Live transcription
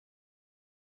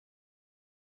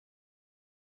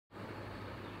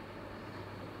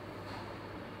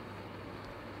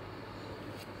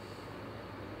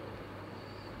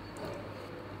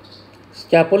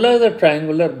Scapula is a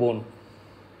triangular bone.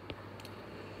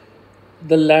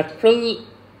 The lateral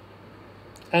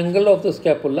angle of the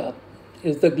scapula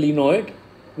is the glenoid,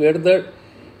 where the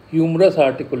humerus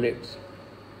articulates.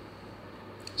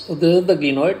 So this is the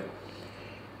glenoid.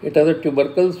 It has a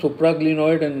tubercle,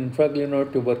 supraglenoid and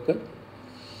infraglenoid tubercle.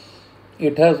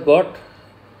 It has got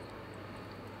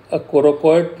a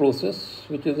coracoid process,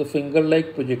 which is a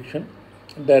finger-like projection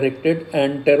directed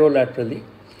anterolaterally.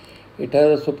 It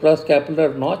has a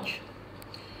suprascapular notch.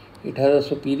 It has a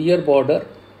superior border.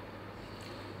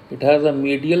 It has a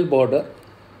medial border.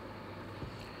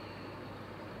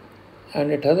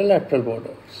 And it has a lateral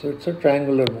border. So it's a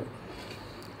triangular bone.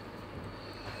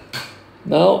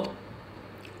 Now,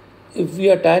 if we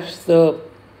attach the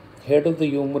head of the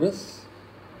humerus,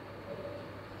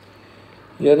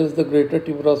 here is the greater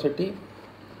tuberosity,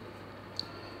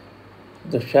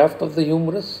 the shaft of the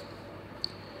humerus.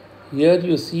 Here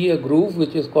you see a groove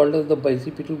which is called as the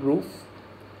bicipital groove,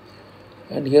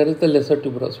 and here is the lesser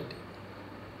tuberosity.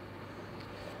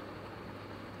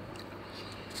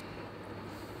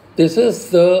 This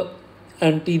is the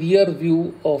anterior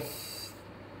view of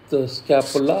the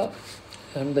scapula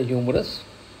and the humerus.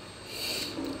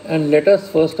 And let us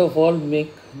first of all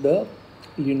make the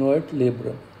glenoid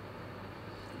labrum.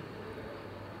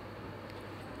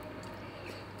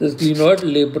 This glenoid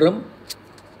labrum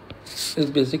is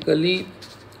basically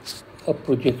a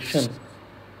projection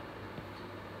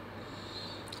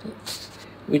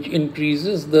which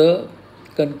increases the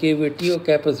concavity or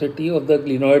capacity of the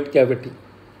glenoid cavity.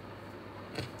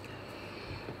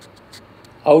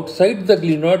 Outside the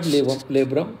glenoid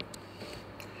labrum,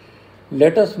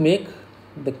 let us make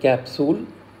the capsule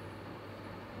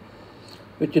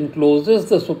which encloses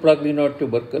the supraglenoid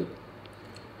tubercle,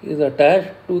 is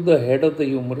attached to the head of the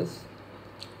humerus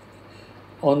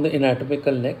on the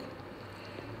anatomical neck,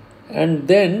 and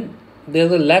then there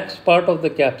is a lax part of the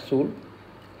capsule,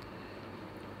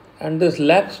 and this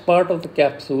lax part of the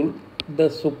capsule, the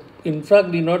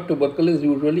infraglenoid tubercle is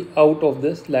usually out of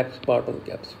this lax part of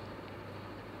the capsule.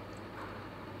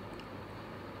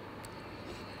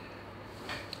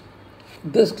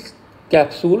 This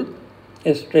capsule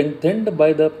is strengthened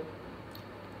by the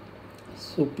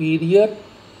superior,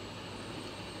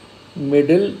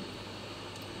 middle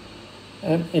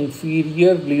and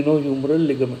inferior glenohumeral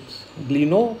ligaments.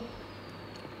 Gleno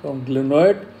from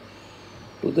glenoid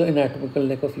to the anatomical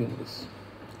neck of humerus.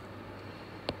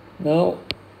 Now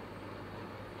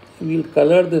we will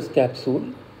color this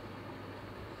capsule.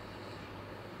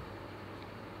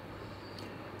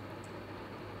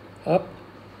 Up,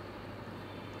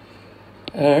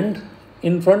 and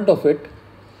in front of it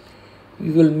we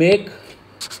will make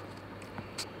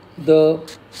the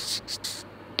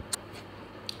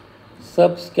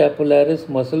subscapularis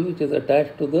muscle, which is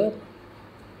attached to the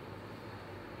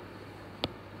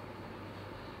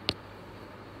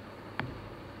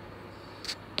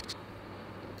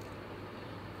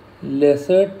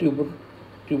lesser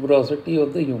tuberosity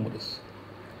of the humerus.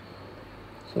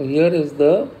 So here is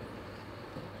the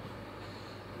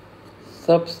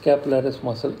subscapularis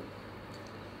muscle.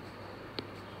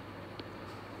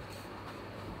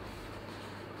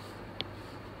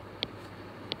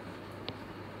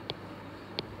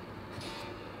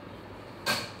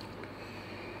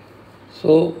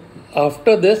 So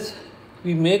after this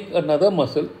we make another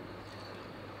muscle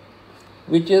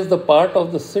which is the part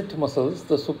of the sit muscles,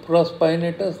 the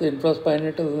supraspinatus, the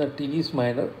infraspinatus and the teres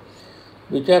minor,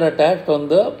 which are attached on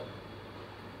the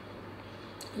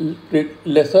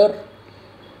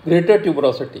greater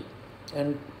tuberosity,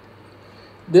 and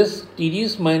this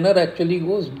teres minor actually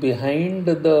goes behind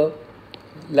the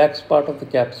lax part of the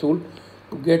capsule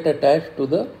to get attached to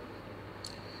the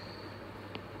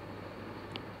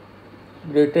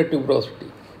greater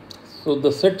tuberosity. So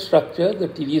the sit structure, the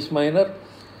teres minor,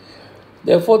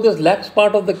 therefore this lax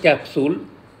part of the capsule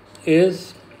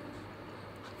is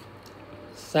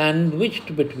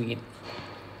sandwiched between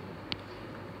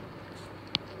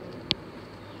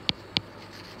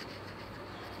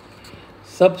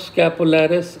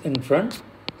subscapularis in front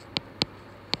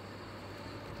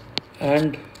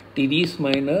and teres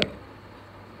minor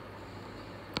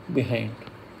behind.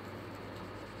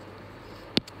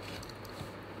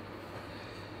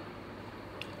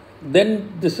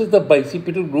 Then this is the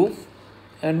bicipital groove,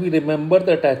 and we remember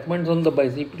the attachments on the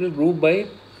bicipital groove by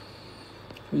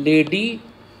lady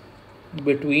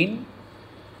between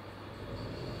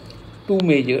two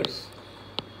majors,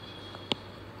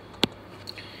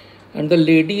 and the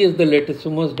lady is the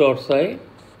latissimus dorsi,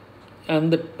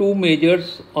 and the two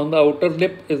majors on the outer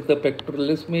lip is the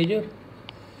pectoralis major,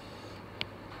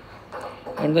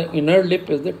 and the inner lip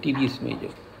is the teres major.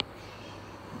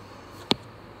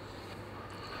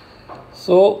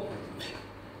 So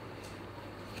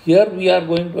here we are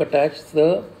going to attach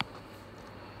the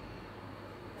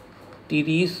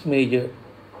teres major.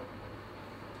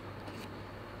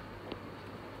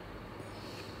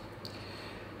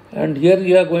 And here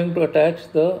we are going to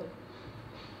attach the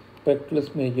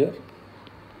pectoralis major.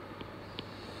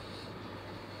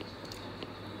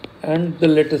 And the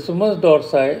latissimus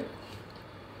dorsi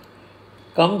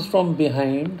comes from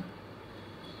behind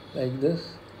like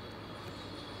this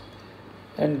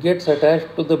and gets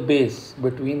attached to the base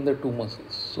between the two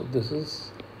muscles. So this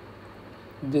is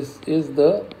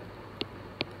the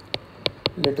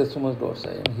latissimus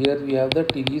dorsi, and here we have the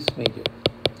teres major.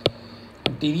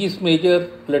 Teres major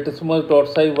latissimus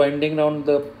dorsi winding down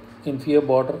the inferior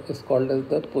border is called as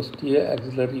the posterior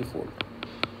axillary fold.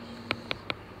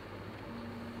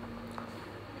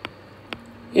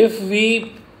 If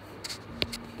we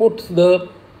put the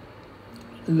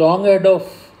long head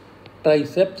of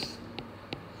triceps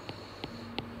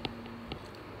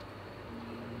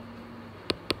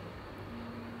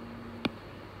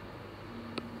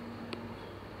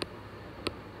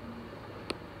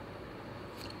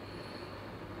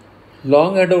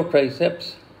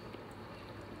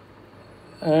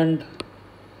and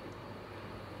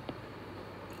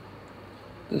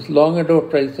this long head of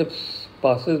triceps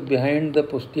passes behind the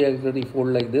posterior axillary fold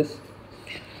like this,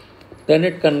 then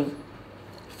it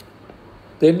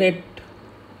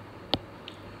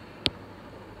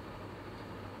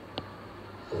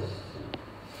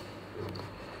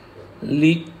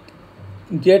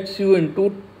gets you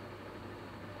into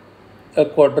a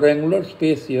quadrangular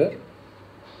space here,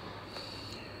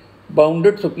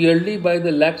 bounded superiorly by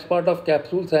the lax part of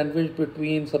capsule sandwiched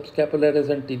between subscapularis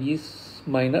and teres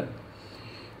minor,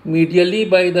 medially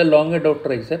by the long head of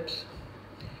triceps,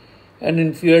 and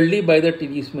inferiorly by the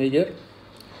teres major,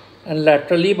 and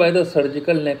laterally by the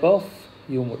surgical neck of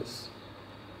humerus.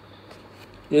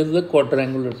 This is the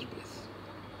quadrangular space.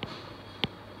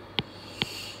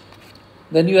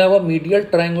 Then you have a medial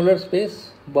triangular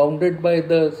space bounded by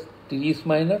the teres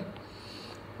minor,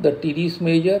 the teres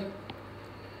major,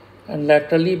 and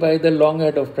laterally by the long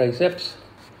head of triceps.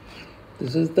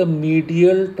 This is the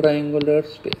medial triangular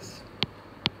space.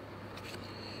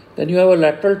 Then you have a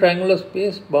lateral triangular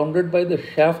space bounded by the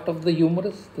shaft of the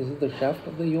humerus. This is the shaft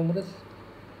of the humerus.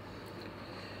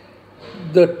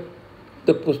 The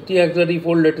posterior axillary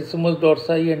fold latissimus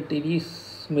dorsi and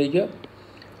teres major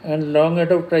and long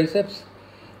head of triceps.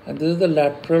 And this is the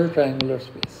lateral triangular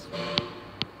space.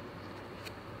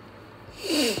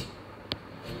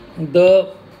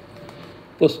 The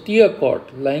posterior cord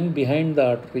lying behind the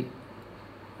artery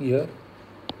here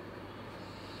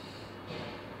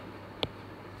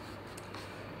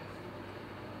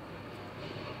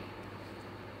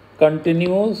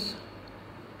continues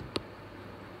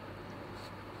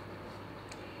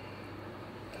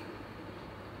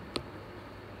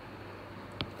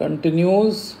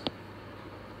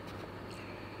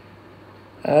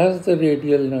as the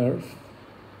radial nerve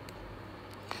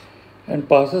and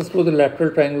passes through the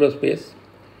lateral triangular space,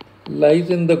 lies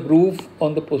in the groove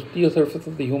on the posterior surface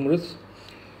of the humerus,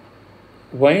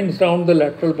 winds down the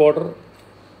lateral border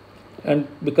and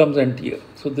becomes anterior.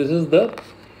 So this is the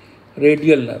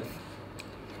radial nerve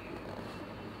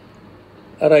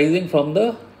arising from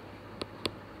the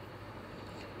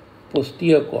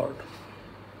posterior cord.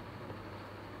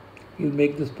 You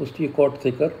make this posterior cord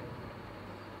thicker.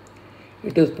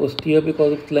 It is posterior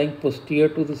because it's lying posterior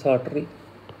to this artery.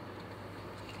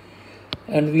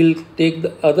 And we'll take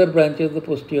the other branches of the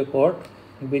posterior cord,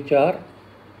 which are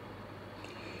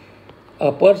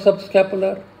upper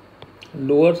subscapular,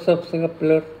 lower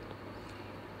subscapular,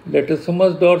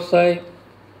 latissimus dorsi,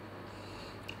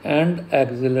 and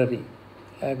axillary.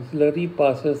 Axillary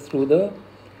passes through the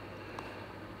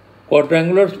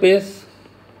quadrangular space,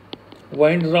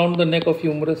 winds round the neck of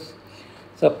humerus,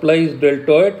 supplies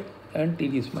deltoid and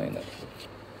teres minor.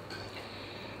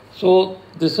 So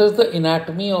this is the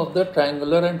anatomy of the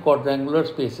triangular and quadrangular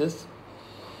spaces,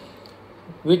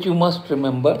 which you must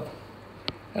remember.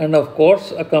 And of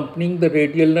course, accompanying the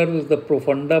radial nerve is the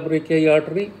profunda brachii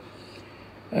artery,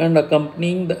 and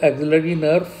accompanying the axillary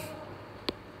nerve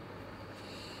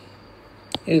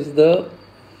is the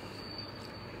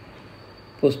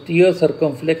posterior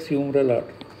circumflex humeral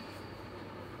artery.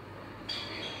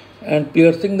 And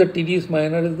piercing the teres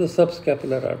minor is the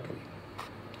subscapular artery.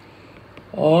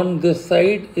 On this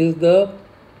side is the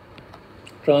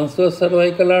transverse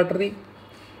cervical artery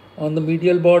on the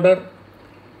medial border,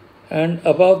 and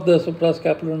above the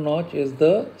suprascapular notch is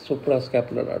the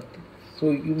suprascapular artery. So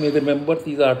you may remember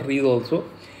these arteries also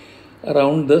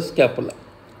around the scapula.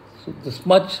 So this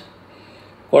much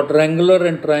quadrangular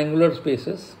and triangular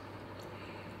spaces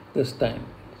this time.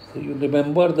 So you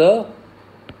remember the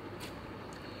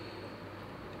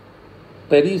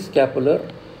periscapular,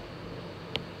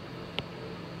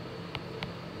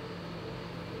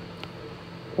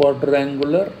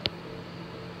 quadrangular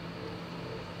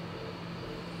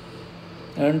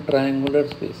and triangular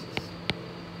spaces.